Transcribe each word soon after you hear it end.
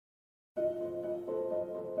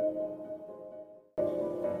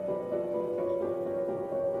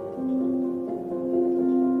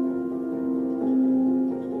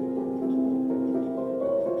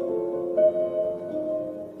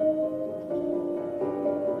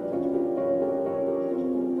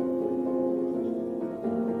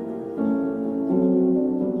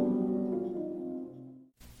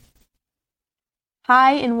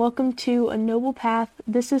Hi, and welcome to A Noble Path.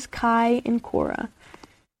 This is Kai and Cora.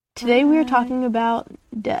 Today we are talking about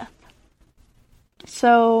death.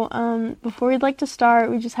 So, before we'd like to start,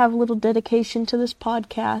 we just have a little dedication to this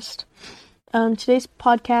podcast. Today's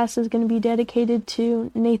podcast is going to be dedicated to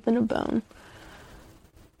Nathan Abone.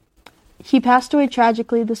 He passed away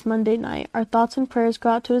tragically this Monday night. Our thoughts and prayers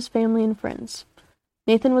go out to his family and friends.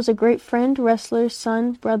 Nathan was a great friend, wrestler,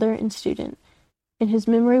 son, brother, and student, and his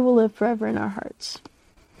memory will live forever in our hearts.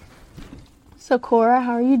 So, Cora,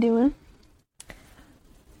 how are you doing?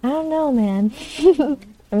 I don't know, man.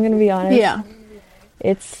 I'm gonna be honest. Yeah.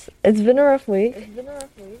 It's been a rough week.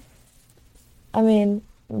 I mean,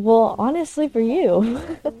 well, honestly, for you.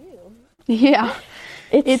 Yeah.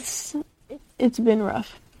 It's been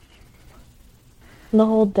rough. The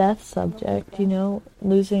whole death subject,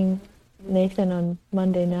 losing Nathan on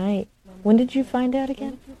Monday night. When did you find out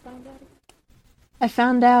again? I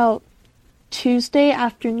found out Tuesday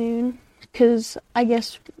afternoon because I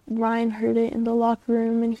guess Ryan heard it in the locker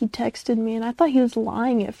room and he texted me, and I thought he was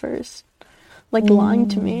lying at first. Lying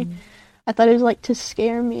to me. I thought it was to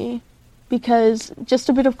scare me, because just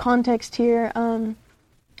a bit of context here,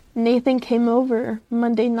 Nathan came over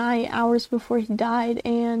Monday night, hours before he died,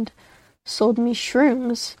 and sold me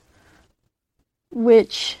shrooms,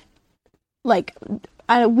 which,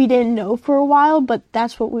 we didn't know for a while, but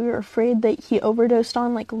that's what we were afraid, that he overdosed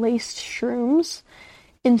on, laced shrooms,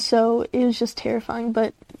 and so it was just terrifying.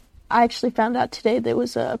 But I actually found out today that it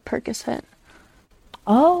was a Percocet.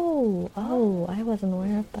 Oh, I wasn't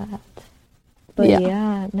aware of that. But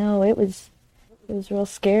yeah, no, it was real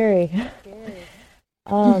scary.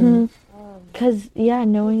 Because,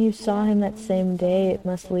 knowing you saw him that same day, it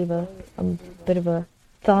must leave a bit of a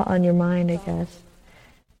thought on your mind, I guess.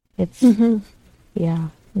 It's,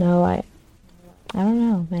 no, I don't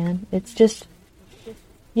know, man. It's just,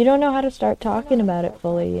 you don't know how to start talking about it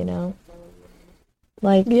fully, and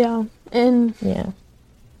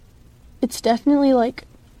it's definitely,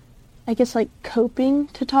 I guess, coping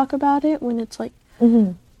to talk about it when it's,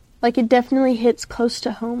 it definitely hits close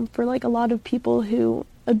to home for, a lot of people who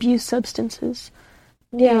abuse substances.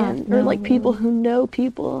 Yeah. Or, people who know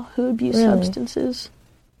people who abuse substances.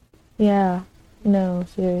 Yeah. No,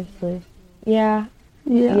 seriously. Yeah.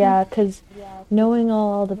 Yeah, because knowing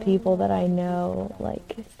all the people that I know,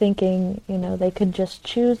 thinking, they could just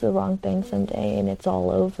choose the wrong thing someday and it's all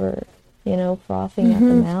over, frothing at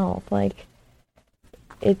the mouth.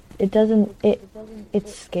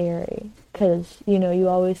 It's scary because, you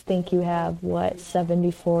always think you have,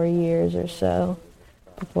 74 years or so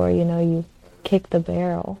before, you kick the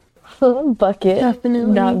barrel. Bucket.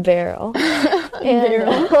 Definitely. Not barrel.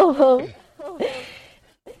 Barrel.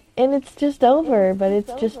 And it's just over, but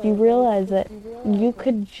it's just, you realize that you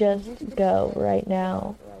could just go right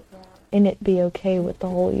now and it be okay with the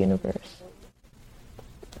whole universe.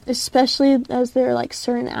 Especially as there are,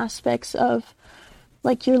 certain aspects of,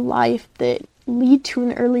 your life that lead to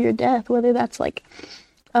an earlier death, whether that's,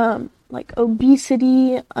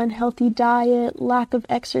 obesity, unhealthy diet, lack of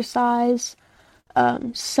exercise,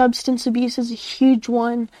 substance abuse is a huge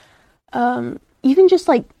one, even just,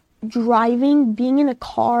 driving, being in a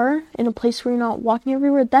car in a place where you're not walking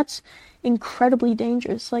everywhere, that's incredibly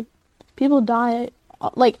dangerous. People die,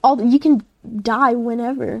 you can die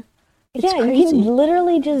whenever. It's crazy. You can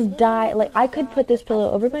literally just die. I could put this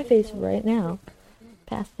pillow over my face right now.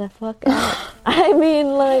 Pass the fuck out. I mean,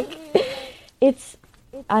 it's,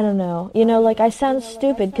 I don't know. I sound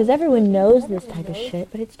stupid because everyone knows this type of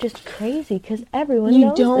shit, but it's just crazy because everyone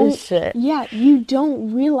knows this shit. Yeah, you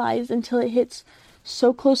don't realize until it hits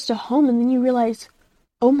so close to home, and then you realize,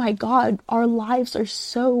 oh my god, our lives are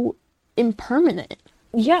so impermanent.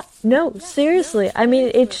 Yeah, no, seriously. I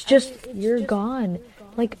mean, it's just, you're gone.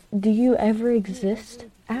 Do you ever exist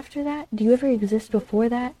after that? Do you ever exist before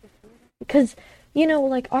that? Because,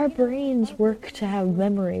 our brains work to have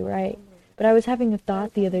memory, right? But I was having a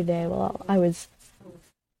thought the other day while I was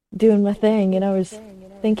doing my thing, and I was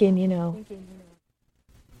thinking,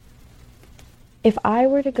 if I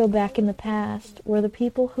were to go back in the past, will the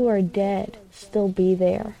people who are dead still be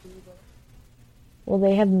there? Will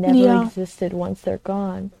they have never existed once they're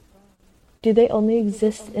gone? Do they only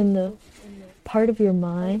exist in the part of your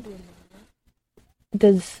mind?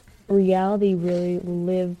 Does reality really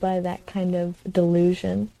live by that kind of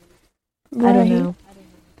delusion? Right. I don't know.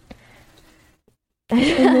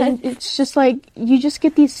 And then it's just you just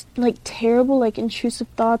get these terrible intrusive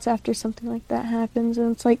thoughts after something like that happens,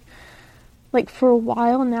 and it's for a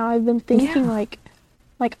while now I've been thinking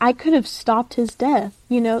I could have stopped his death,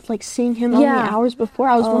 seeing him only hours before.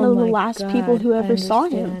 I was one of the last people who ever saw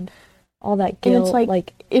him. all that And it's guilt, like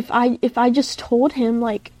like, if I just told him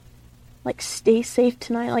like stay safe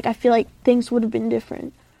tonight, like I feel like things would have been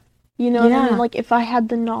different. You know what I mean? yeah, Like if I had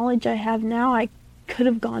the knowledge I have now, I could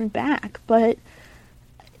have gone back, but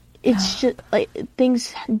it's just like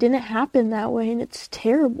things didn't happen that way, and it's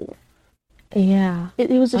terrible. yeah, It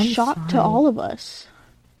was a I'm shock to sorry. all of us.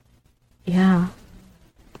 Yeah.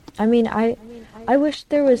 I mean, I wish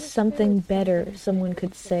there was something better someone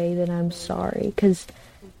could say than I'm sorry, because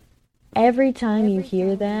every time you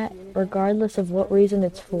hear that, regardless of what reason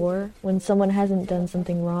it's for, when someone hasn't done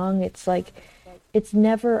something wrong, it's like, it's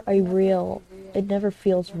never it never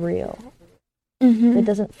feels real. It Mhm.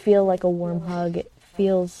 doesn't feel like a warm hug. It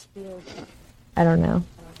feels, I don't know.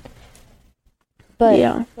 But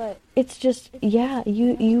Yeah. it's just, yeah,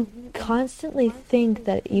 you constantly think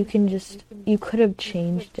that you could have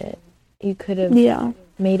changed it. You could have Yeah.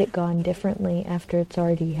 made it gone differently after it's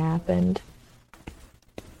already happened.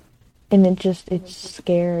 And it's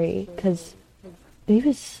scary because he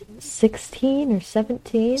was 16 or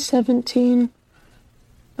 17. 17.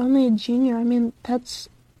 Only a junior. I mean, that's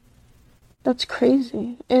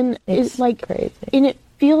crazy. And it It's like crazy. and it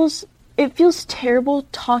feels terrible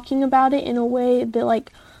talking about it in a way that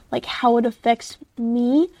like how it affects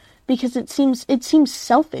me, because it seems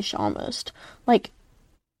selfish almost. Like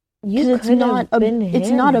You cuz could have been it's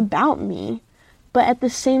not him. about me. But at the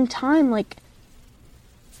same time, like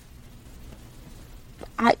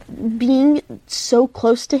I being so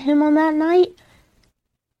close to him on that night,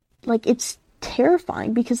 like it's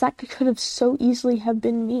terrifying because that could have so easily have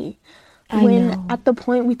been me. I When know. at the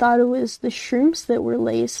point we thought it was the shrooms that were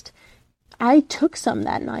laced, I took some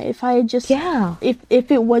that night. If I had just Yeah,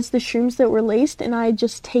 if it was the shrooms that were laced and I had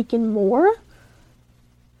just taken more,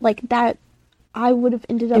 like that, I would have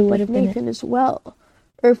ended it up would like have been. Nathan as well.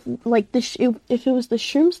 Or if like if it was the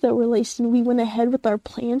shrooms that were laced and we went ahead with our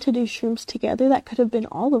plan to do shrooms together, that could have been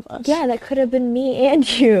all of us. Yeah, that could have been me and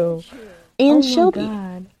you. And Oh my Shelby.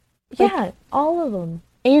 god. Like, Yeah, all of them.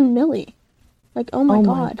 and Millie. Like, oh my Oh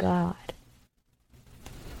my god. god.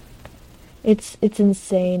 It's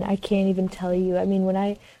insane. I can't even tell you. I mean, when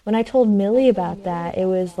I told Millie about that, it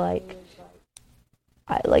was like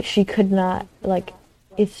she could not, like,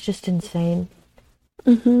 it's just insane.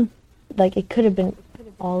 Mhm. Like, it could have been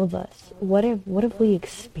all of us. What have we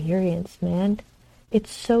experienced, man?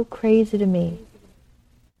 It's so crazy to me.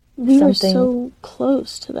 We were Something, so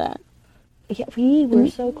close to that. yeah, we were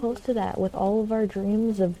And so close to that with all of our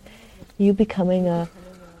dreams of you becoming a,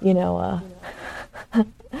 you know, a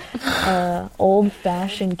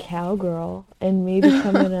old-fashioned cowgirl and me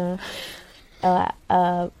becoming a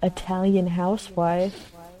Italian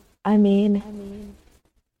housewife. I mean,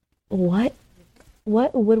 what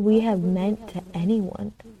what would we have meant to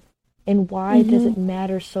anyone? And why does mhm. it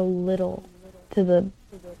matter so little to the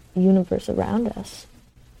universe around us?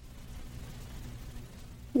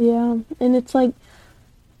 Yeah, and it's like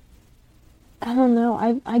I don't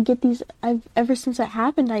know. I get these. I've ever since it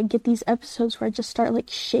happened, I get these episodes where I just start like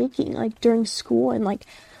shaking, like during school, and like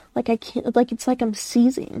I can't, like it's like I'm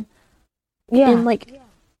seizing, and Yeah. like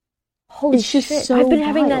Holy it's just shit. so wild.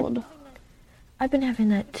 I've been having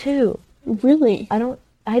that too. Really. I don't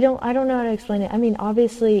know how to explain it. I mean,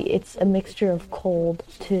 obviously it's a mixture of cold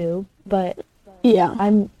too, but Yeah.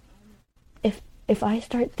 I'm if I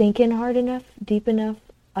start thinking hard enough, deep enough,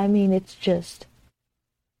 I mean, it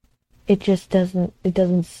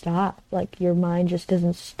doesn't stop. Like your mind just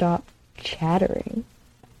doesn't stop chattering.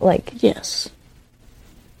 Like Yes.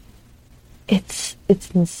 it's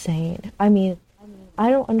insane. I mean, I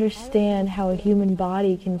don't understand how a human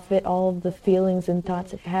body can fit all of the feelings and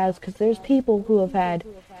thoughts it has, because there's people who have had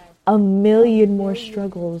a million more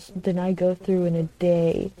struggles than I go through in a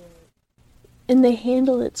day. And they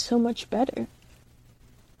handle it so much better.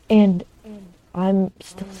 And I'm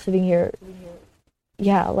still sitting here,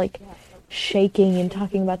 yeah, like shaking and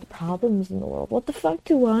talking about the problems in the world. What the fuck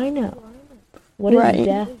do I know? What is Right.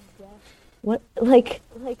 death? What, like,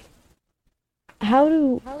 how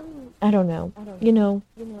do, I don't know. You know,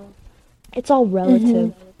 it's all Mhm.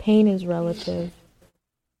 relative. Pain is relative.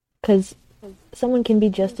 Because someone can be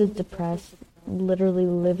just as depressed, literally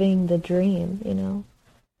living the dream, you know?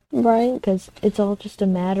 Right. Because it's all just a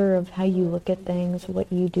matter of how you look at things,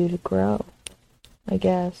 what you do to grow, I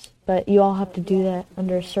guess. But you all have to do that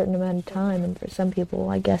under a certain amount of time, and for some people,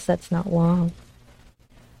 I guess that's not long.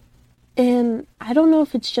 And I don't know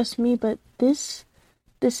if it's just me, but this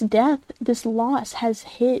death, this loss has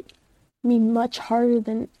hit me much harder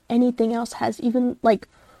than anything else has, even like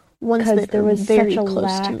ones Because that there are was such very a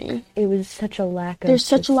close to lack, me. it was such a lack of There's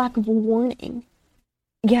such a just, lack of warning.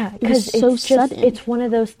 yeah, It was because so sudden. it's one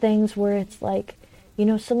of those things where it's like,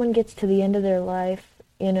 someone gets to the end of their life,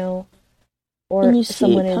 And or you see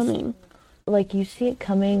someone it is, coming. like, you see it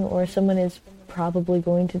coming, or someone is probably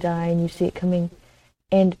going to die and you see it coming,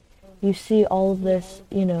 and you see all of this,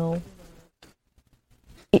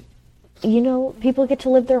 people get to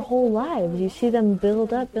live their whole lives. You see them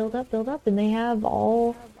build up, build up, build up, and they have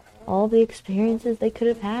all the experiences they could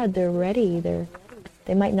have had. They're ready.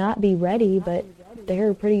 They might not be ready, but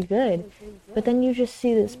they're pretty good. But then you just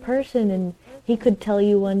see this person, and he could tell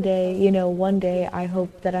you one day I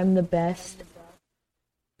hope that I'm the best.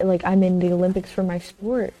 Like, I'm in the Olympics for my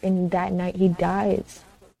sport, and that night he dies.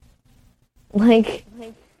 Like,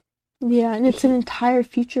 Yeah, and it's an entire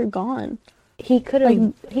future gone. he could Like,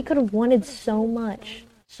 have he could have wanted so much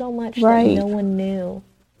that right. no one knew.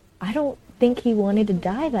 I don't think he wanted to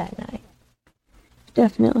die that night.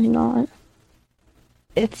 Definitely not.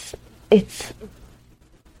 It's it's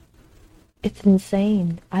it's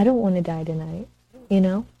insane. I don't want to die tonight, you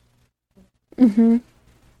know? Mm-hmm.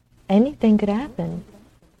 Anything could happen.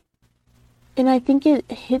 And I think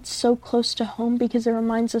it hits so close to home because it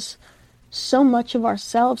reminds us so much of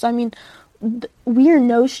ourselves. I mean, we are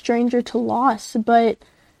no stranger to loss, but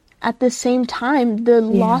at the same time, the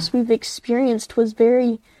Yeah. loss we've experienced was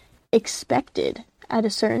very expected at a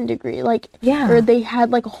certain degree. Like, or Yeah. they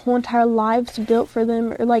had like a whole entire lives built for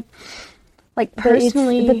them, or like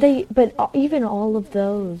personally. But even all of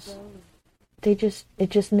those, it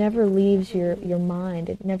just never leaves your mind.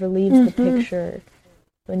 It never leaves the Mm-hmm. picture.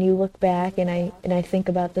 When you look back, and I think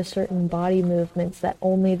about the certain body movements that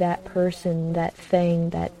only that person, that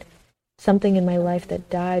thing, that something in my life that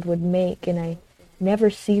died would make, and I never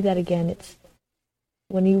see that again. It's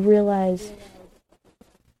when you realize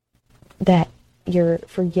that you're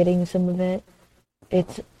forgetting some of it,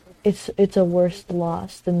 it's a worse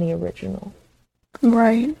loss than the original.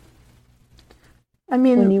 Right. I When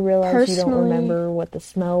mean, you realize you don't personally, remember what the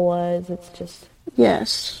smell was, it's just,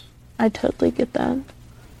 yes, I totally get that.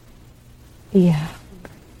 yeah.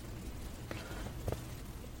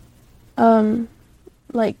 Um,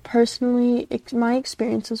 like personally, my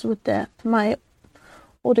experiences with death. My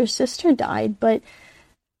older sister died, but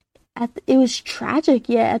it was tragic.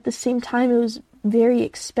 Yet at the same time, it was very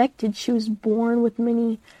expected. She was born with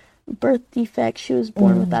many birth defects. She was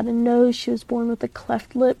born Mm, without a nose. She was born with a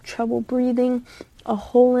cleft lip, trouble breathing, a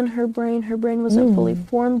hole in her brain. Her brain wasn't fully mm,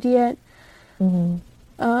 formed yet. mm,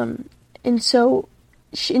 And so,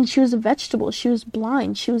 she was a vegetable. She was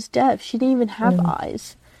blind. She was deaf. She didn't even have mm,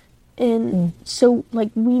 eyes. And mm. so,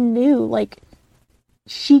 like, we knew, like,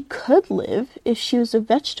 she could live if she was a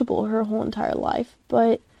vegetable her whole entire life,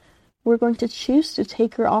 but we're going to choose to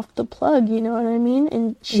take her off the plug, you know what I mean?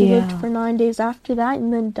 And she lived Yeah, for 9 days after that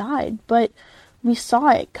and then died. But we saw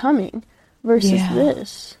it coming versus yeah.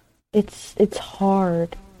 this. It's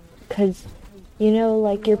hard, because,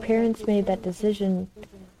 like, your parents made that decision,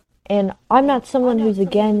 and I'm not someone who's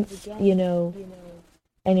against,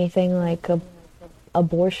 anything like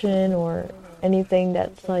abortion or anything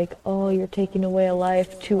that's like, oh, you're taking away a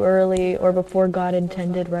life too early or before God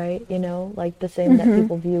intended, right? Like the same that Mm-hmm.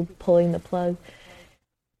 people view pulling the plug.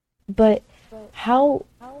 But how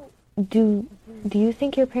do do you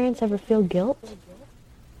think your parents ever feel guilt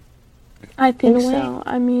I in a think way? so.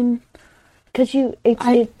 I mean, Because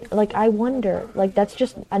I like, I wonder, like,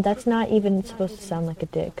 that's not even supposed to sound like a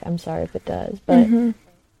dick. I'm sorry if it does, but mm-hmm.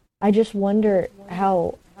 I just wonder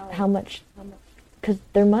how much, because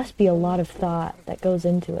there must be a lot of thought that goes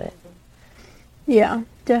into it. Yeah,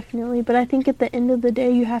 definitely. But I think at the end of the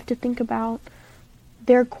day, you have to think about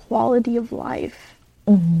their quality of life.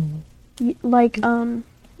 Mm-hmm. Like,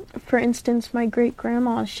 for instance, my great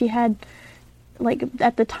grandma, she had, like,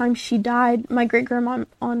 at the time she died, my great grandma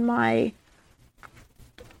on my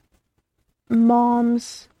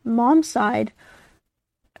mom's side,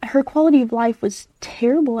 her quality of life was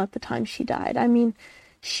terrible at the time she died. I mean,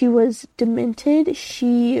 she was demented,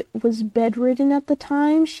 she was bedridden at the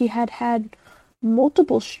time, she had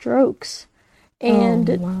multiple strokes, Oh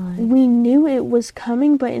and my. we knew it was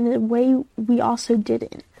coming, but in a way we also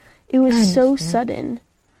didn't. It was I so understand. sudden,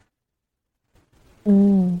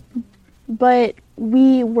 Mm, but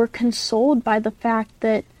we were consoled by the fact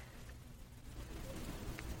that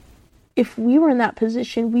if we were in that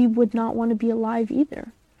position, we would not want to be alive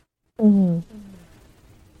either. mm,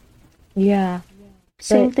 yeah.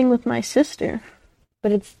 Same But thing with my sister.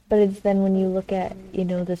 it's then when you look at,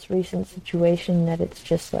 this recent situation, that it's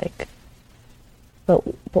just like, but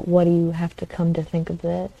what do you have to come to think of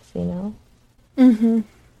this, Mm-hmm.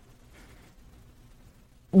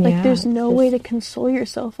 Like, Yeah, there's it's no way just, to console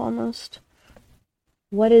yourself almost.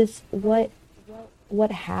 what is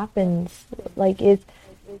what happens, like, is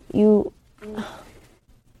you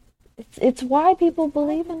It's why people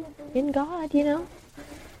believe in God, you know?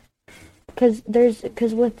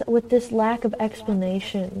 Because with this lack of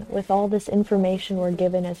explanation, with all this information we're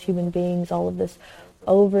given as human beings, all of this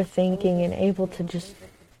overthinking and able to just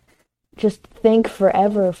think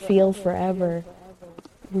forever, feel forever,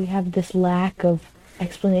 we have this lack of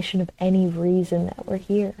explanation of any reason that we're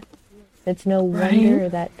here. It's no wonder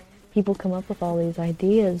that people come up with all these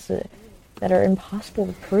ideas that are impossible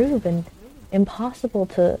to prove and impossible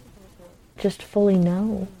to just fully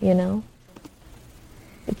know, you know?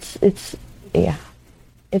 Yeah.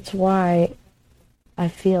 It's why I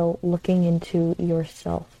feel looking into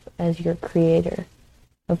yourself as your creator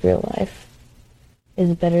of your life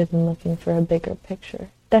is better than looking for a bigger picture.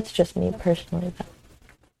 That's just me personally,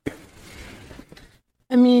 though.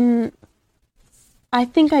 I mean, I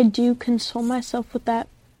think I do console myself with that,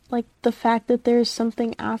 like, the fact that there is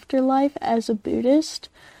something after life as a Buddhist.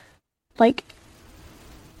 Like,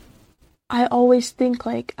 I always think,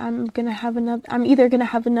 like, I'm either gonna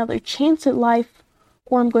have another chance at life,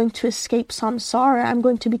 or I'm going to escape samsara. I'm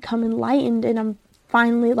going to become enlightened, and I'm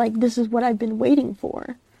finally, like, this is what I've been waiting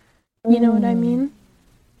for. You know what I mean?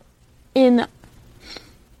 But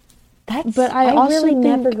I also really think,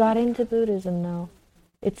 never got into Buddhism, though.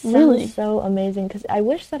 It sounds so amazing, because I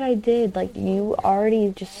wish that I did, like you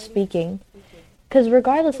already just speaking. Because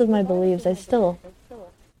regardless of my beliefs, I still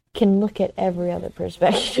can look at every other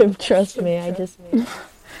perspective, trust me.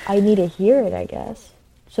 I need to hear it, I guess.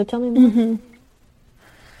 So tell me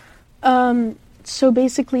more. So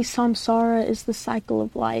basically samsara is the cycle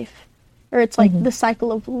of life. Or it's like the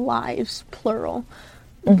cycle of lives, plural.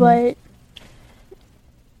 But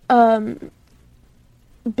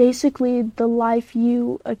basically the life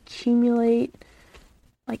you accumulate,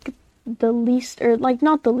 like the least, or like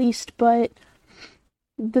not the least, but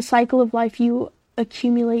the cycle of life you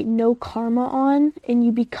accumulate no karma on, and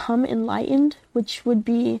you become enlightened, which would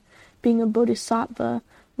be being a bodhisattva,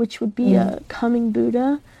 which would be a coming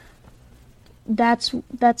Buddha. That's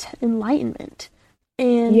enlightenment.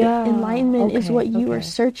 And enlightenment is what you are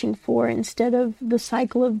searching for, instead of the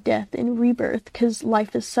cycle of death and rebirth, because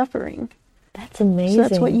life is suffering. That's amazing. So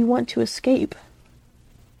that's what you want to escape.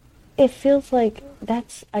 It feels like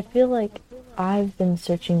I feel like I've been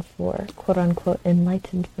searching for quote unquote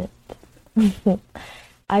enlightenment.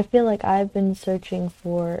 I feel like I've been searching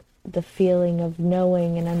for the feeling of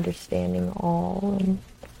knowing and understanding all, and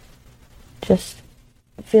just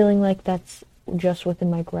feeling like that's just within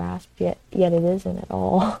my grasp, yet it isn't at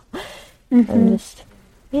all. I'm just,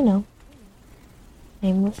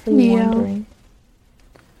 aimlessly wandering.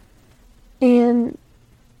 And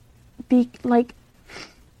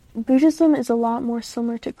Buddhism is a lot more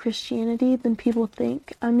similar to Christianity than people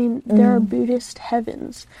think. I mean, there are Buddhist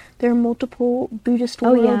heavens. There are multiple Buddhist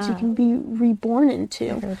worlds you can be reborn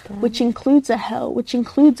into, which includes a hell, which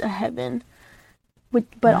includes a heaven,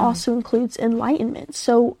 but also includes enlightenment.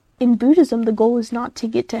 So in Buddhism, the goal is not to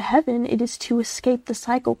get to heaven, it is to escape the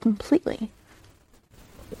cycle completely.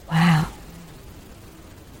 Wow.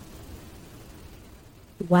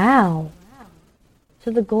 Wow.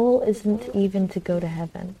 So the goal isn't even to go to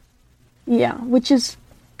heaven. Yeah, which is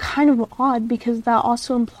kind of odd, because that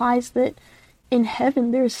also implies that in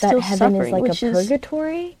heaven there's still heaven suffering. Is like a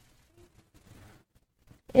purgatory?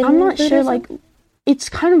 I'm not sure, like, it's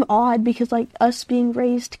kind of odd, because, like, us being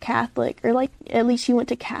raised Catholic, or, like, at least you went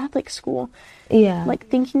to Catholic school. Yeah. Like,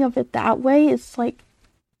 thinking of it that way, it's like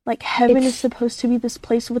heaven is supposed to be this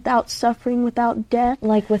place without suffering, without death.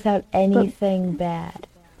 Like, without anything bad.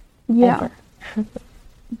 Yeah.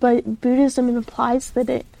 But Buddhism implies that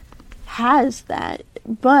it has that,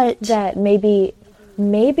 but... That maybe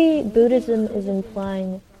Buddhism is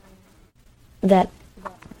implying that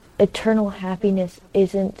eternal happiness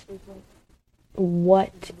isn't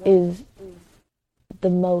what is the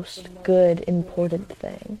most good, important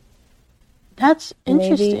thing. That's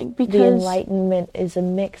interesting, because... the enlightenment is a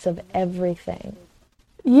mix of everything.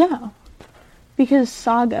 Yeah. Because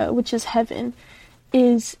Saga, which is heaven,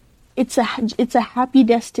 it's a happy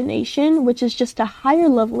destination, which is just a higher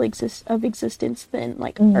level of existence than,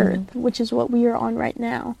 like, Earth, which is what we are on right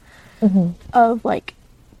now, of, like,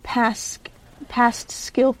 past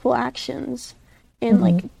skillful actions, and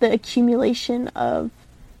like the accumulation of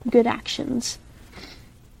good actions.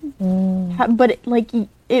 But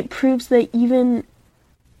it proves that even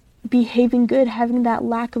behaving good, having that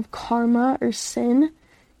lack of karma or sin,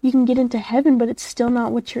 you can get into heaven, but it's still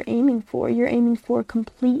not what you're aiming for. You're aiming for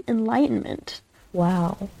complete enlightenment.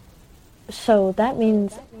 Wow. So that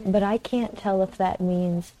means, but I can't tell if that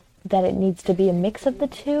means that it needs to be a mix of the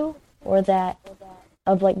two, or that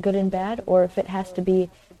of like good and bad, or if it has to be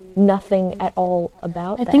nothing at all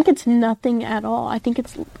about I think that. it's nothing at all. I think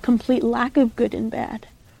it's complete lack of good and bad.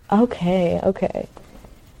 Okay, okay.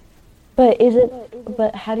 But is it?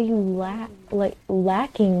 But how do you like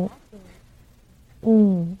lacking?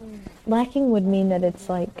 Mm, lacking would mean that it's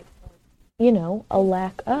like, a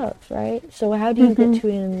lack of, right? So how do you get Mm-hmm. to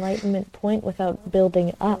an enlightenment point without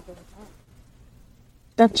building up?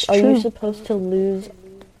 That's Are you true. supposed to lose?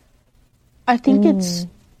 I think it's.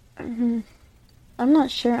 Mm, I'm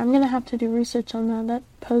not sure. I'm gonna have to do research on that. That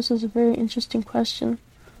poses a very interesting question.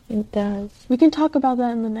 it does, We can talk about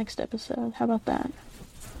that in the next episode. How about that?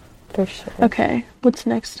 for sure. Okay, what's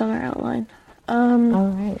next on our outline? Um, All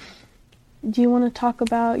right. do you want to talk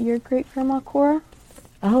about your great grandma Cora?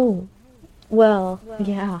 Oh, well,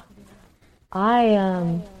 yeah.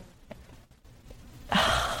 I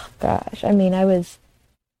gosh, I mean, I was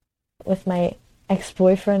with my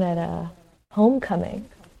ex-boyfriend at a homecoming,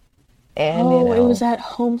 and Oh, it was at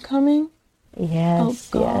homecoming? Oh yes, yes,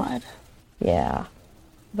 God. yeah.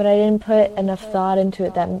 But I didn't put enough thought into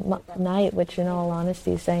it that night, which, in all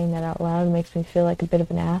honesty, saying that out loud makes me feel like a bit of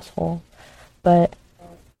an asshole. But,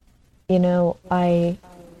 I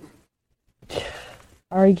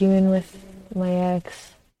arguing with my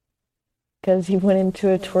ex because he went into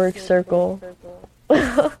a twerk circle.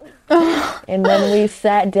 And then we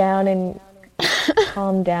sat down and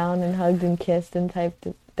calmed down and hugged and kissed and typed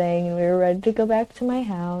a thing, and we were ready to go back to my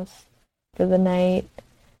house for the night,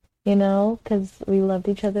 because we loved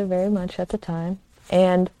each other very much at the time.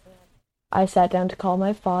 And I sat down to call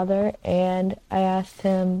my father, and I asked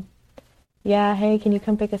him, yeah, hey, can you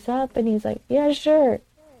come pick us up? And he's like, yeah, sure.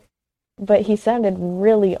 But he sounded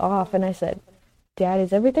really off, and I said, Dad,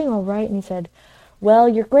 is everything all right? And he said, well,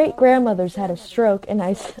 your great-grandmother's had a stroke. And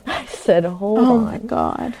I said, Oh my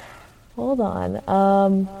God. hold on,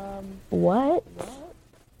 what?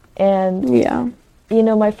 And, Yeah.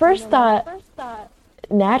 my first thought,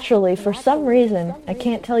 naturally, for some reason, I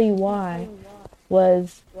can't tell you why,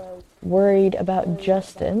 was worried about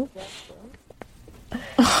Justin.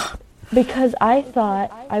 Because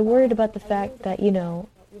I worried about the fact that,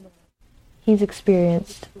 he's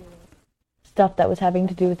experienced stuff that was having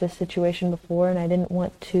to do with this situation before, and I didn't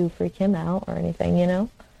want to freak him out or anything,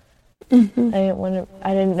 Mm-hmm.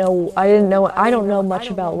 I don't know much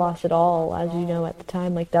about loss at all, as you know, at the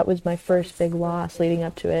time. Like, that was my first big loss leading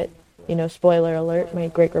up to it. Spoiler alert, my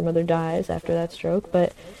great-grandmother dies after that stroke,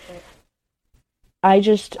 but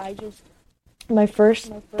my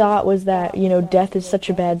first thought was that, death is such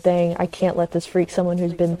a bad thing, I can't let this freak someone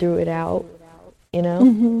who's been through it out,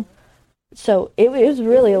 Mm-hmm. So it was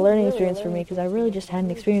really a learning experience for me, because I really just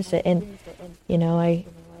hadn't experienced it. And, I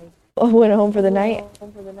went home for the night.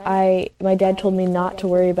 My dad told me not to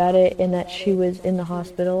worry about it, and that she was in the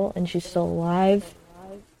hospital and she's still alive,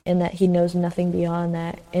 and that he knows nothing beyond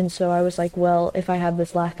that. And so I was like, well, if I have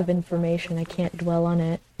this lack of information, I can't dwell on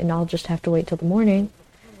it, and I'll just have to wait till the morning.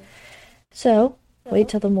 So, wait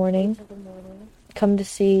till the morning, come to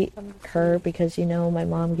see her, because, my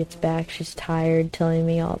mom gets back, she's tired, telling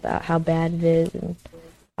me all about how bad it is, and,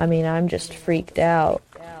 I mean, I'm just freaked out,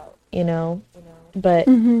 but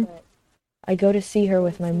Mm-hmm. I go to see her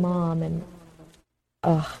with my mom, and,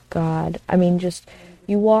 oh, God, I mean, just,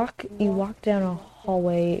 you walk down a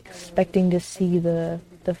hallway expecting to see the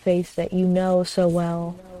face that you know so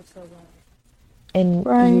well, and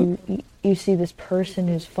Right. you see this person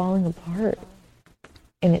who's falling apart,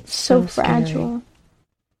 and it's So so scary. fragile.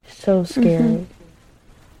 So scary.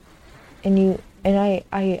 Mm-hmm. And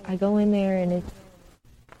I go in there, and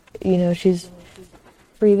it's, she's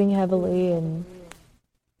breathing heavily, and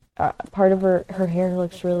part of her hair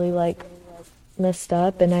looks really, like, messed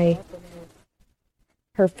up, and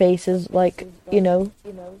her face is, like,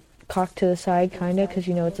 cocked to the side, kind of, because,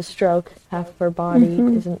 it's a stroke. Half of her body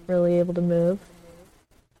Mm-hmm. isn't really able to move.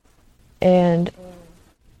 And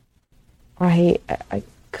I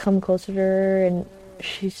come closer to her, and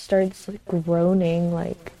she starts, like, groaning,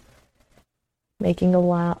 like, making a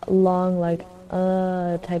long, like,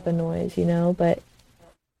 type of noise, but,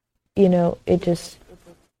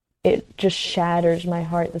 it just shatters my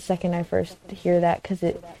heart the second I first hear that, because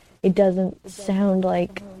it doesn't sound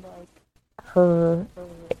like her.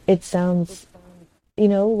 It sounds,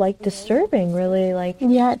 like, disturbing, really, like,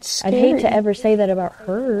 Yeah, it's I'd scary. hate to ever say that about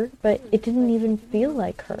her, but it didn't even feel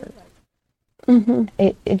like her. Mm-hmm.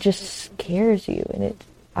 It just scares you, and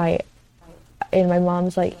and my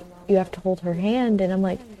mom's like, you have to hold her hand, and I'm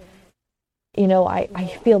like,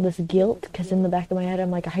 I feel this guilt, because in the back of my head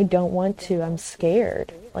I'm like, I don't want to, I'm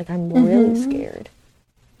scared, like, I'm really scared.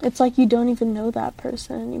 It's like you don't even know that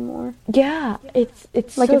person anymore. Yeah, it's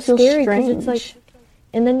Like, so it feels scary, because strange. it's like,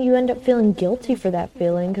 And then you end up feeling guilty for that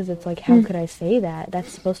feeling because it's like, how could I say that?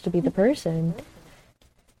 That's supposed to be the person.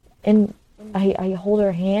 And I hold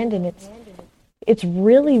her hand, and it's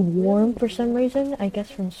really warm for some reason, I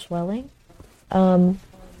guess from swelling. I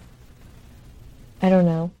don't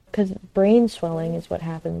know, because brain swelling is what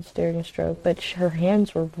happens during a stroke, but her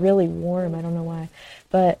hands were really warm. I don't know why.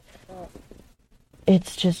 But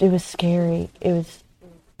it was scary. It was,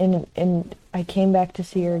 and I came back to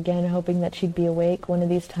see her again, hoping that she'd be awake one of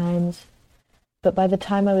these times. But by the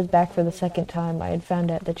time I was back for the second time, I had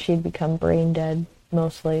found out that she'd become brain dead,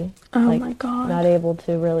 mostly. Oh my God. Not able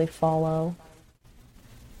to really follow,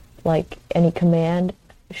 like, any command.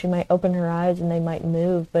 She might open her eyes and they might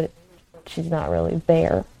move, but she's not really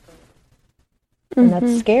there. And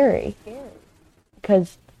that's scary.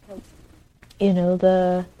 Because,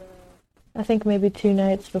 I think maybe 2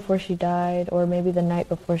 nights before she died, or maybe the night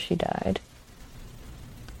before she died,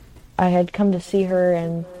 I had come to see her,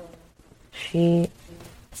 and she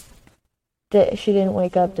didn't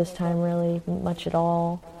wake up this time really much at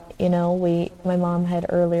all. My mom had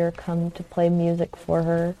earlier come to play music for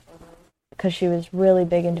her because she was really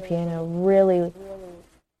big into piano.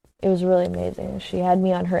 It was really amazing. She had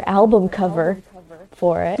me on her album cover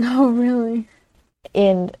for it. Oh, really?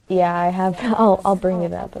 And yeah, I'll bring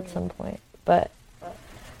it up at some point. But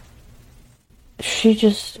it's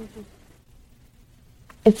just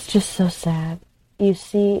so sad. You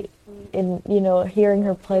see, hearing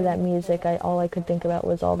her play that music, all I could think about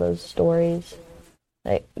was all those stories.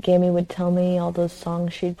 Like, Gammy would tell me all those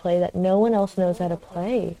songs she'd play that no one else knows how to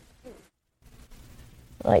play.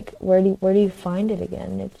 Like, where do you find it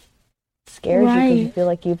again? It scares you because you feel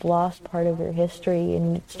like you've lost part of your history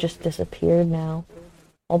and it's just disappeared now.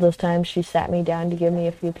 All those times she sat me down to give me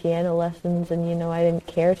a few piano lessons, and I didn't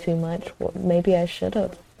care too much. Well, maybe I should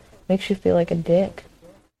have. Makes you feel like a dick.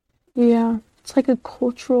 Yeah, it's like a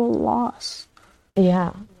cultural loss.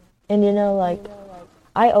 Yeah. And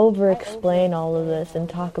I over-explain all of this and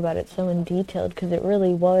talk about it so in detail because it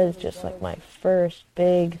really was just like my first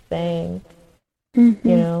big thing,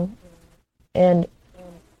 And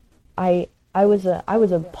I was a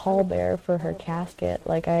pallbearer for her casket.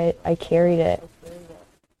 Like, I carried it.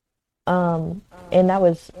 And that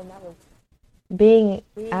was being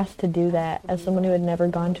asked to do that as someone who had never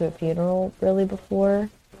gone to a funeral really before,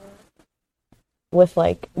 with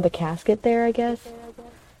like the casket there, I guess,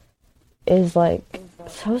 is like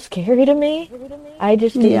so scary to me. I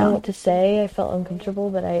just didn't know what to say. I felt uncomfortable,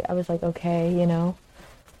 but I was like, okay,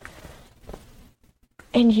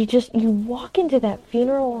 And you walk into that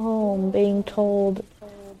funeral home being told,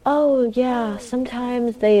 oh yeah,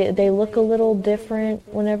 sometimes they look a little different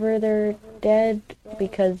whenever they're dead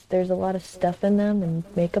because there's a lot of stuff in them and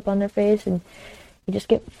makeup on their face, and you just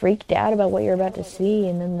get freaked out about what you're about to see,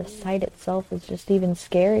 and then the sight itself is just even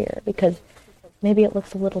scarier because maybe it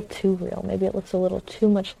looks a little too real. Maybe it looks a little too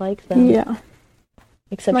much like them. Yeah.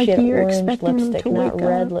 Except like she had orange lipstick, not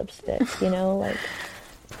red lipstick,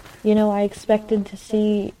 I expected to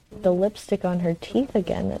see the lipstick on her teeth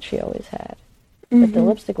again that she always had. But the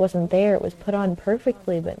lipstick wasn't there. It was put on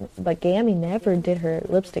perfectly, but Gammy never did her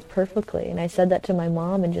lipstick perfectly. And I said that to my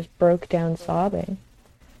mom and just broke down sobbing.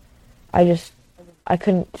 I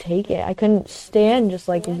couldn't take it. I couldn't stand just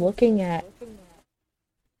like looking at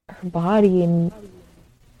her body and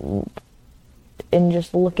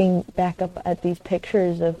just looking back up at these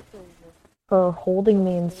pictures of her holding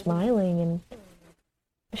me and smiling, and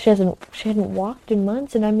she hadn't walked in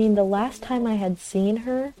months. And I mean, the last time I had seen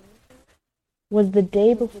her was the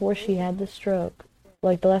day before she had the stroke.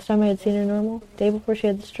 Like, the last time I had seen her normal, day before she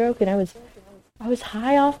had the stroke, and I was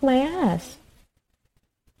high off my ass.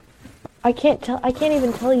 I can't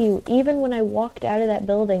even tell you, even when I walked out of that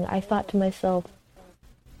building, I thought to myself,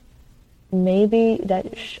 maybe that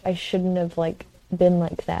I shouldn't have, like, been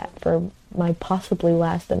like that for my possibly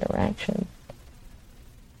last interaction.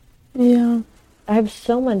 Yeah. I have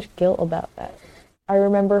so much guilt about that. I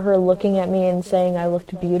remember her looking at me and saying I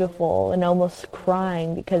looked beautiful and almost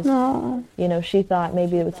crying because, she thought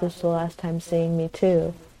maybe it was just the last time seeing me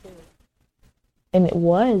too. And it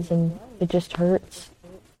was, and it just hurts.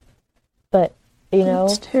 But,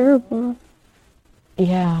 It's terrible.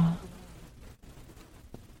 Yeah.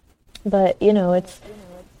 But,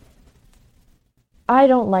 I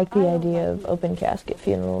don't like the idea of open casket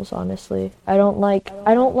funerals, honestly. I don't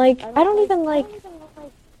even like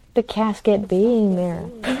the casket being there.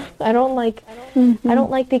 I don't like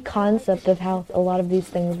the concept of how a lot of these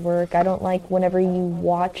things work. I don't like whenever you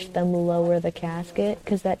watch them lower the casket,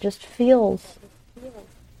 because that just feels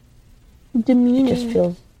demeaning.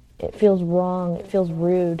 It feels wrong. It feels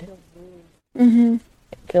rude.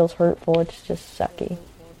 It feels hurtful. It's just sucky.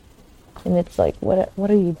 And it's like, what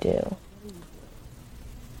do you do?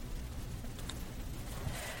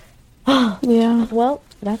 Yeah. Well,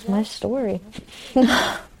 that's my story.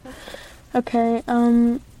 Okay,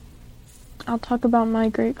 I'll talk about my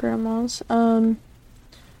great grandmas.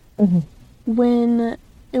 Mm-hmm. When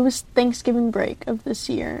it was Thanksgiving break of this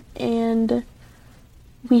year, and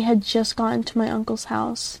we had just gotten to my uncle's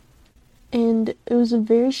house, and it was a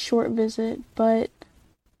very short visit, but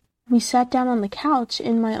we sat down on the couch,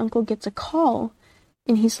 and my uncle gets a call,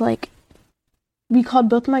 and he's like, we called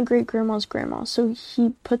both my great grandma's grandma, so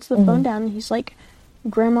he puts the phone down, and he's like,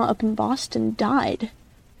 Grandma up in Boston died.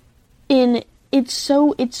 And it's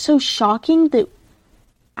so shocking that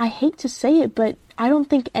I hate to say it, but I don't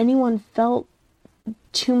think anyone felt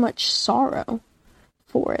too much sorrow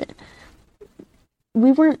for it.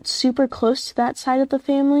 We weren't super close to that side of the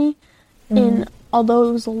family, and although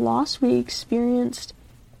it was a loss we experienced,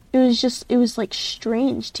 it was like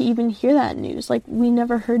strange to even hear that news. Like, we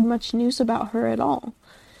never heard much news about her at all.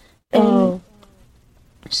 And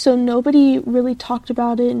so nobody really talked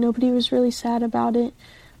about it, nobody was really sad about it.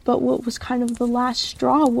 But what was kind of the last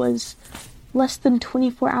straw was less than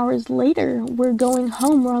 24 hours later, we're going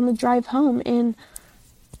home, we're on the drive home, and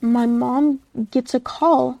my mom gets a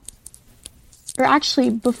call. Or actually,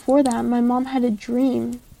 before that, my mom had a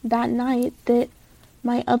dream that night that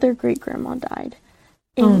my other great grandma died.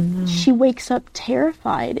 And she wakes up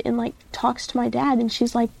terrified and like talks to my dad, and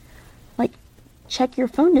she's like, check your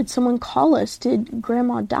phone. Did someone call us? Did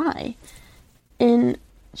grandma die? And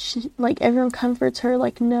she, like, everyone comforts her,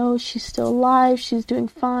 like, no, she's still alive, she's doing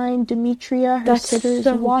fine. Demetria, her sitter, is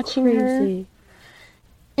watching her.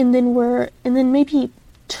 And then maybe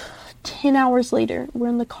 10 hours later, we're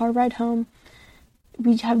in the car ride home.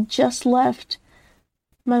 We have just left.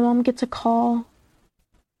 My mom gets a call.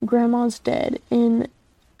 Grandma's dead. And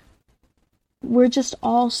we're just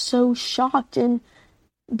all so shocked. And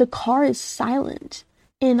the car is silent.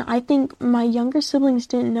 And I think my younger siblings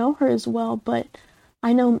didn't know her as well, but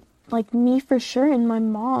I know, like, me for sure and my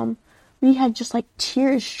mom, we had just like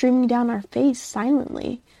tears streaming down our face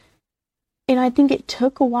silently. And I think it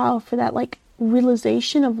took a while for that like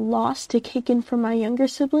realization of loss to kick in for my younger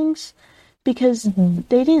siblings, because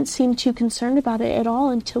they didn't seem too concerned about it at all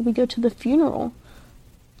until we go to the funeral.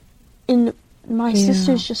 And my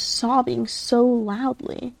sister's just sobbing so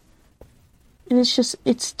loudly. And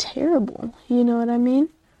it's terrible. You know what I mean?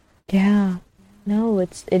 Yeah. No,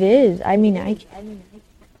 it is. I mean,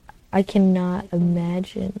 I cannot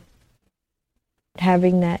imagine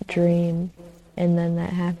having that dream and then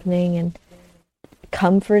that happening and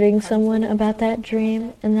comforting someone about that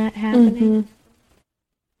dream and that happening.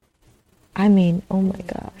 I mean, oh my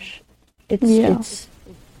gosh. It's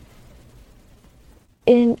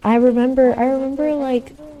and I remember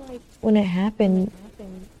like when it happened,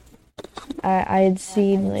 I had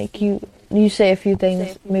seen like you say a few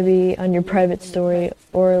things maybe on your private story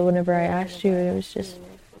or whenever I asked you, and it was just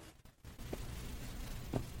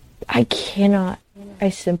I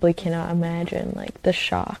simply cannot imagine like the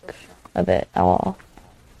shock of it all.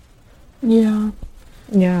 Yeah.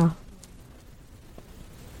 Yeah.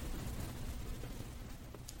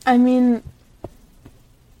 I mean,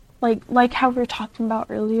 like how we were talking about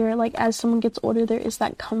earlier, like as someone gets older, there is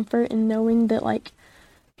that comfort in knowing that like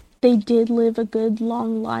they did live a good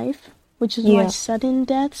long life, which is why sudden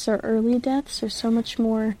deaths or early deaths are so much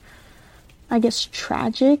more, I guess,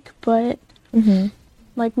 tragic. But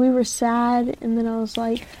like, we were sad, and then I was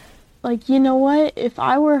like, you know what? If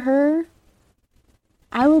I were her,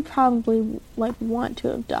 I would probably like want to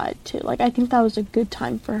have died too. Like, I think that was a good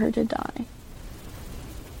time for her to die.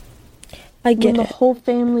 I get when the it. whole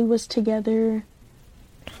family was together,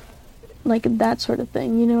 like that sort of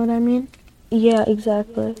thing. You know what I mean? Yeah,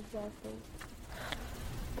 exactly.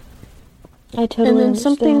 I totally and then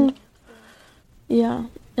understand. And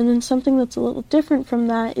then something that's a little different from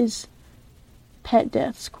that is pet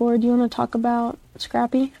deaths. Cora, do you want to talk about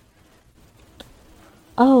Scrappy?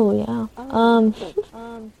 Oh yeah.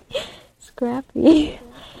 Scrappy.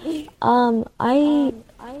 I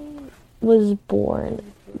was born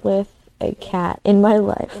with a cat in my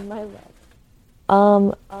life.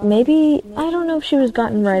 Maybe, I don't know if she was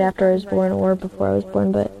gotten right after I was born or before I was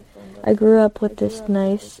born, but I grew up with this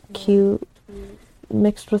nice, cute,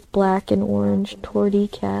 mixed with black and orange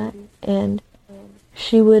tortie cat, and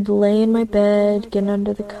she would lay in my bed, get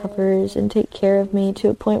under the covers, and take care of me to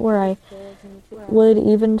a point where I would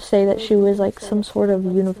even say that she was like some sort of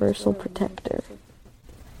universal protector.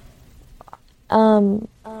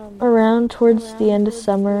 Around towards the end of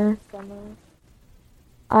summer,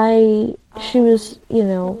 she was,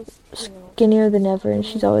 skinnier than ever, and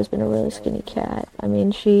she's always been a really skinny cat. I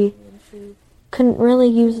mean, she couldn't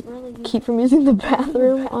really keep from using the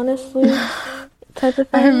bathroom, honestly, type of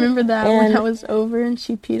I thing. remember that when I was over and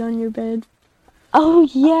she peed on your bed. Oh,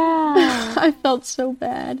 yeah! I felt so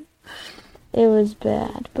bad. It was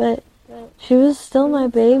bad, but she was still my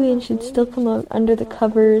baby, and she'd still come up under the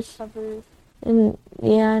covers. And,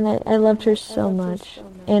 yeah, and I loved her so much.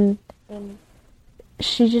 And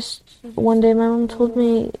she just, one day my mom told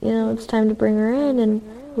me, it's time to bring her in, and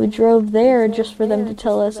we drove there just for them to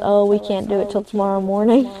tell us, oh, we can't do it till tomorrow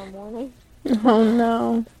morning. Oh,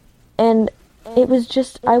 no. And it was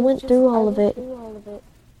just, I went through all of it,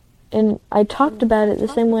 and I talked about it the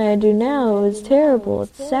same way I do now. It was terrible,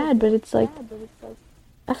 it's sad, but it's like,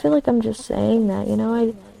 I feel like I'm just saying that,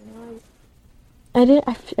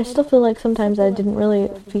 I still feel like sometimes I didn't really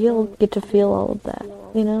get to feel all of that,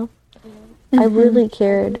 Mm-hmm. I really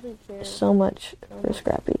cared so much for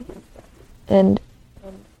Scrappy, and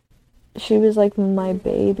she was like my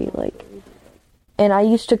baby, and I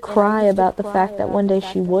used to cry about the fact that one day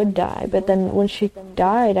she would die, but then when she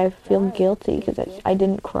died, I feel guilty because I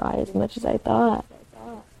didn't cry as much as I thought.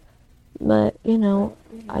 But,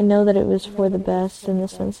 I know that it was for the best in the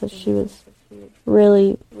sense that she was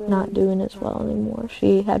really not doing as well anymore.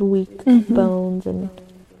 She had weak bones and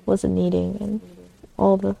wasn't eating and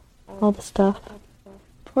all the stuff.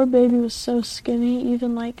 Poor baby was so skinny,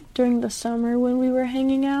 even during the summer when we were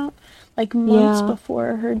hanging out, months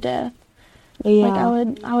before her death.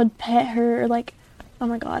 Yeah. I would pet her, oh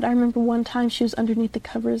my god, I remember one time she was underneath the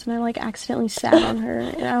covers and I accidentally sat on her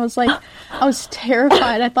and I was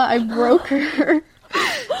terrified. I thought I broke her.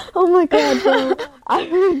 Oh my god, bro. I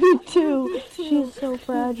heard it too. She's so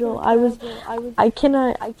fragile. I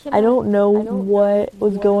don't know what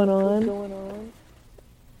was going on.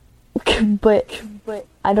 But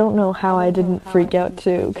I don't know how I didn't freak out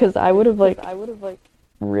too, because I would have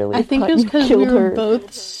really I think it was because we were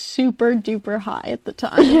both super duper high at the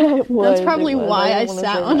time. Yeah, it was. That's probably why I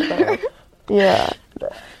sat on her. Yeah.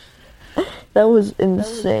 That was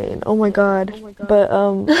insane. Oh my god. But,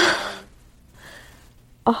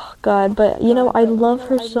 oh god, but, I love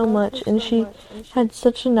her so much, and she had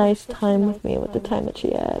such a nice time with me with the time that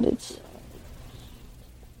she had.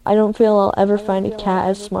 I don't feel I'll ever find a cat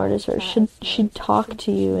as smart as her. She'd talk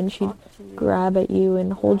to you, and she'd grab at you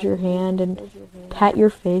and hold your hand and pat your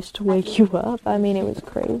face to wake you up. I mean, it was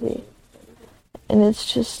crazy. And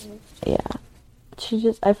it's just, yeah.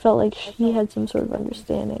 I felt like she had some sort of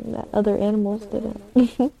understanding that other animals didn't.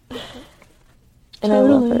 And totally. I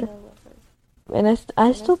love her. And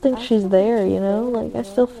I still think she's there, I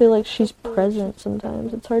still feel like she's present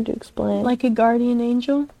sometimes. It's hard to explain. Like a guardian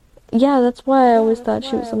angel? Yeah, that's why I always thought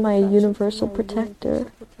she was my universal protector.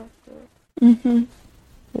 Mm-hmm.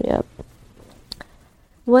 Yep.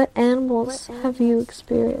 What animals have you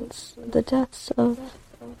experienced the deaths of?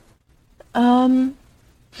 I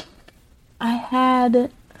had...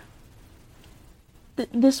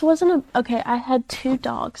 This wasn't a... Okay, I had 2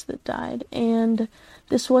 dogs that died, and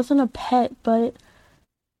this wasn't a pet, but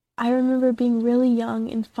I remember being really young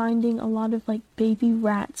and finding a lot of, baby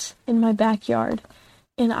rats in my backyard,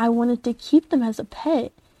 and I wanted to keep them as a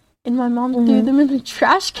pet, and my mom threw them in the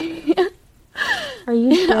trash can. Are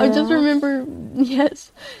you sure? I just remember,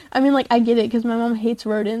 yes. I mean, I get it, because my mom hates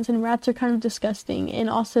rodents, and rats are kind of disgusting, and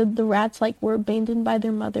also the rats, were abandoned by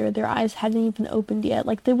their mother. Their eyes hadn't even opened yet.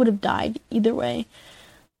 They would have died either way,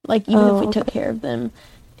 even if we took care of them.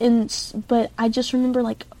 But I just remember,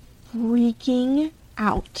 freaking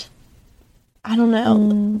out. I don't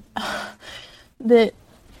know. That...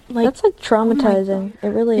 that's traumatizing. It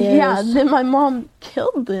really is. Yeah, then my mom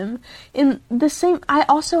killed them. In the same, I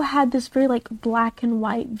also had this very black and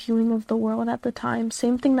white viewing of the world at the time.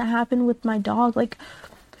 Same thing that happened with my dog. We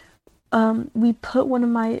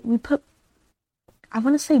put I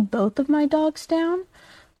want to say both of my dogs down,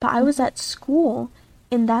 but I was at school,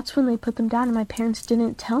 and that's when they put them down, and my parents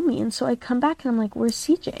didn't tell me. And so I come back and I'm like, "Where's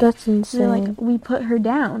CJ?" That's insane. And they're we put her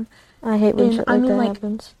down. I hate when shit like that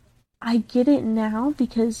happens. I get it now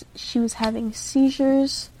because she was having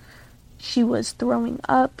seizures, she was throwing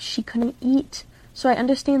up, she couldn't eat. So I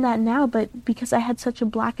understand that now, but because I had such a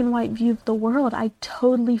black and white view of the world, I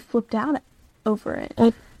totally flipped out over it.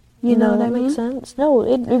 You know what I mean? Makes sense. No,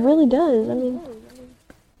 it really does. I mean,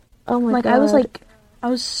 oh my God. I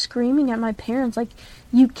was screaming at my parents,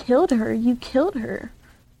 you killed her, you killed her.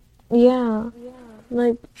 Yeah.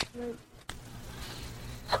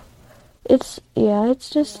 It's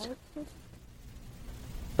just...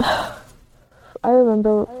 I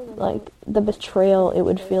remember, the betrayal it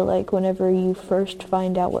would feel like whenever you first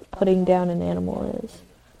find out what putting down an animal is.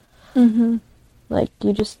 Mm-hmm. Like,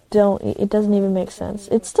 you just don't, it doesn't even make sense.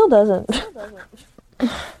 It still doesn't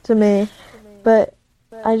to me. But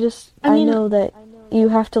I I mean, know that you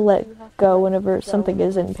have to let go whenever something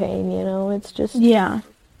is in pain, you know? It's just, yeah.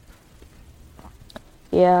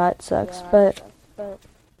 yeah, it sucks. But,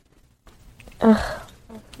 ugh,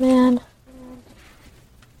 man.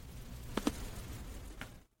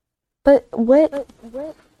 But what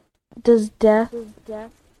does death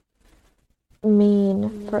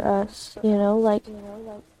mean for us, you know? Like,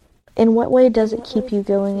 in what way does it keep you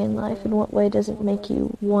going in life? In what way does it make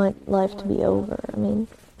you want life to be over? I mean,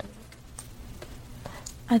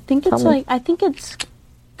 tell me. I think it's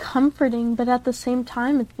comforting, but at the same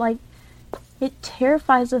time, it's like, it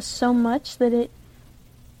terrifies us so much that it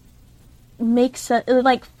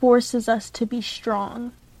like forces us to be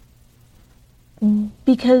strong.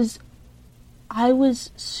 Because I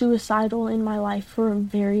was suicidal in my life for a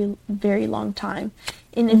very, very long time.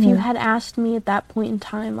 And if you had asked me at that point in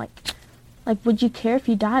time, like, would you care if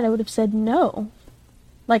you died? I would have said no.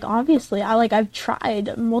 Like, obviously, I've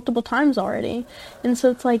tried multiple times already. And so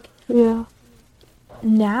it's like, Yeah.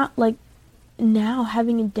 now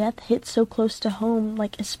having a death hit so close to home,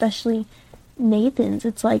 like, especially Nathan's,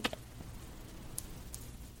 it's like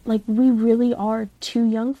we really are too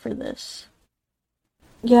young for this.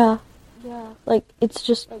 Yeah. Like, it's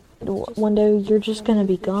just, one day you're just gonna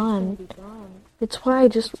be gone. It's why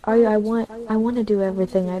I want to do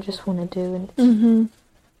everything I just want to do, and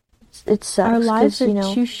it Our sucks, lives because, are you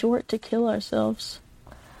know, too short to kill ourselves.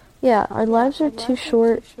 yeah, our lives are too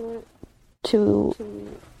short to,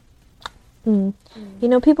 you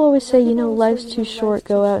know, people always say, you know, life's too short,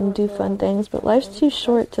 go out and do fun things, but life's too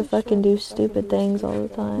short to fucking do stupid things all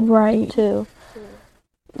the time. Right. Too.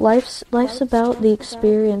 Life's about the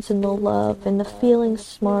experience and the love and the feeling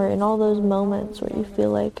smart and all those moments where you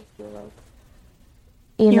feel like,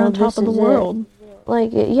 you You're know, on top this of the is world. it.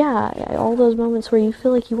 Like, yeah, all those moments where you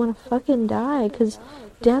feel like you want to fucking die, because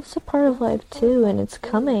death's a part of life too, and it's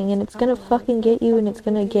coming, and it's gonna fucking get you, and it's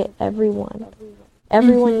gonna get everyone.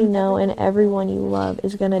 Everyone you know and everyone you love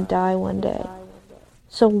is gonna die one day.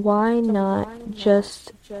 So why not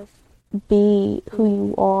just be who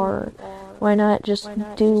you are? Why not just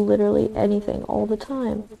do literally anything all the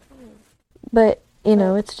time? But, you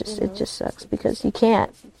know, it just sucks, because you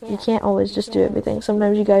can't always just do everything.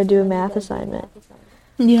 Sometimes you gotta do a math assignment,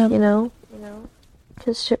 Yeah. you know?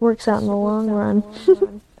 Because shit works out in the long run.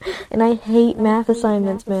 And I hate math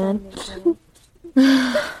assignments, man.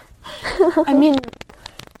 I mean,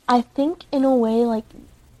 I think in a way, like,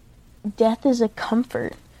 death is a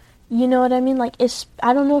comfort. You know what I mean? Like,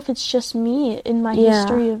 I don't know if it's just me in my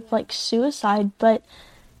history of, like, suicide, but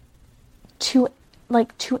to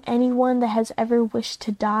anyone that has ever wished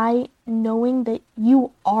to die, knowing that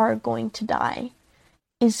you are going to die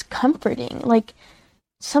is comforting. Like,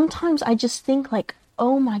 sometimes I just think, like,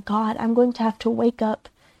 oh my God, I'm going to have to wake up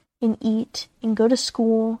and eat and go to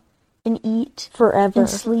school and eat Forever. and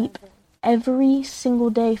sleep every single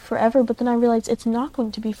day forever. But then I realize it's not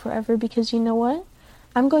going to be forever, because you know what?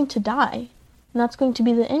 I'm going to die, and that's going to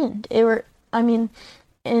be the end. I mean,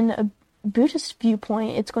 in a Buddhist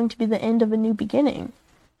viewpoint, it's going to be the end of a new beginning.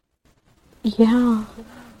 Yeah.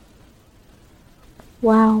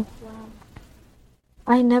 Wow.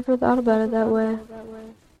 I never thought about it that way.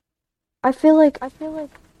 I feel like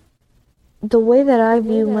the way that I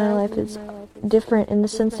view my life is different, in the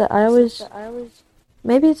sense that I always,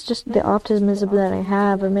 maybe it's just the optimism that I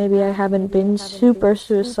have, or maybe I haven't been super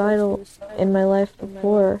suicidal in my life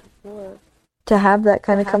before to have that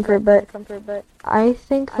kind of comfort, but I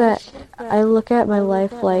think that I look at my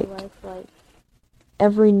life like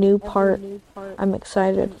every new part I'm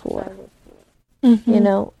excited for. You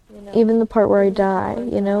know, even the part where I die,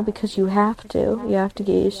 you know, because you have to get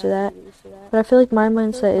used to that. But I feel like my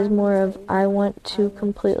mindset is more of, I want to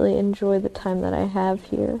completely enjoy the time that I have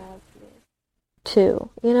here too.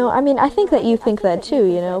 You know, I mean, I think that you think that too,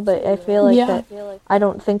 you know, but I feel like that I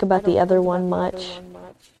don't think about the other one much.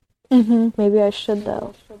 Maybe I should,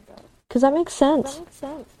 though, because that makes sense.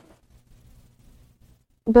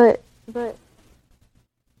 But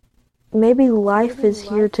maybe life is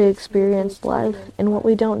here to experience life, and what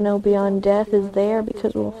we don't know beyond death is there,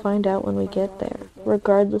 because we'll find out when we get there,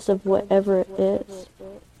 regardless of whatever it is.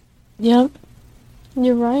 Yep.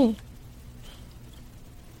 You're right.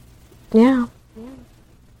 Yeah.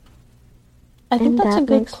 I think that's a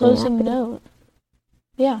good closing note.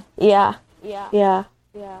 Yeah. Yeah.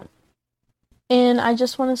 And I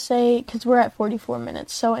just want to say, because we're at 44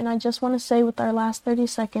 minutes, and I just want to say with our last 30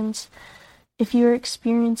 seconds, if you're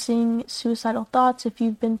experiencing suicidal thoughts, if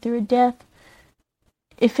you've been through a death,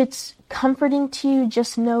 if it's comforting to you,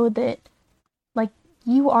 just know that, like,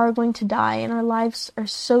 you are going to die, and our lives are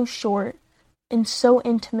so short and so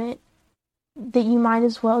intimate that you might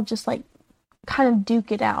as well just like kind of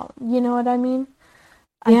duke it out. You know what I mean?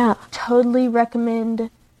 Yeah. I totally recommend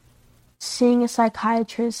seeing a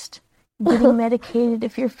psychiatrist, getting medicated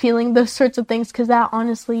if you're feeling those sorts of things, because that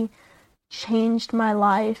honestly changed my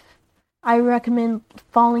life. I recommend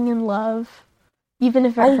falling in love, even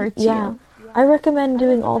if it hurts you. I recommend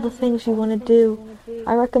doing all the things you want to do.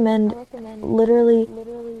 I recommend literally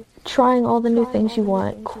trying all the new things you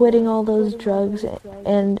want, quitting all those drugs,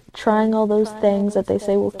 and trying all those things that they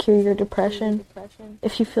say will cure your depression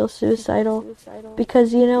if you feel suicidal.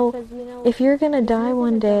 Because, you know, if you're gonna die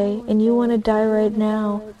one day and you want to die right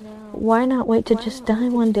now, why not wait to just die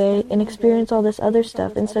one day and experience all this other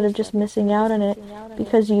stuff instead of just missing out on it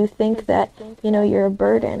because you think that, you know, you're a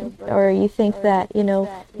burden, or you think that, you know,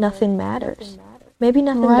 nothing matters. Maybe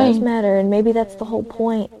nothing does matter, and maybe that's the whole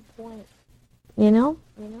point. You know?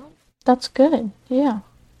 That's good. Yeah.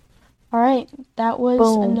 All right. That was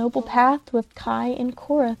Boom. A Noble Path with Kai and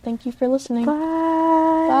Cora. Thank you for listening. Bye.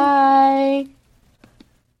 Bye.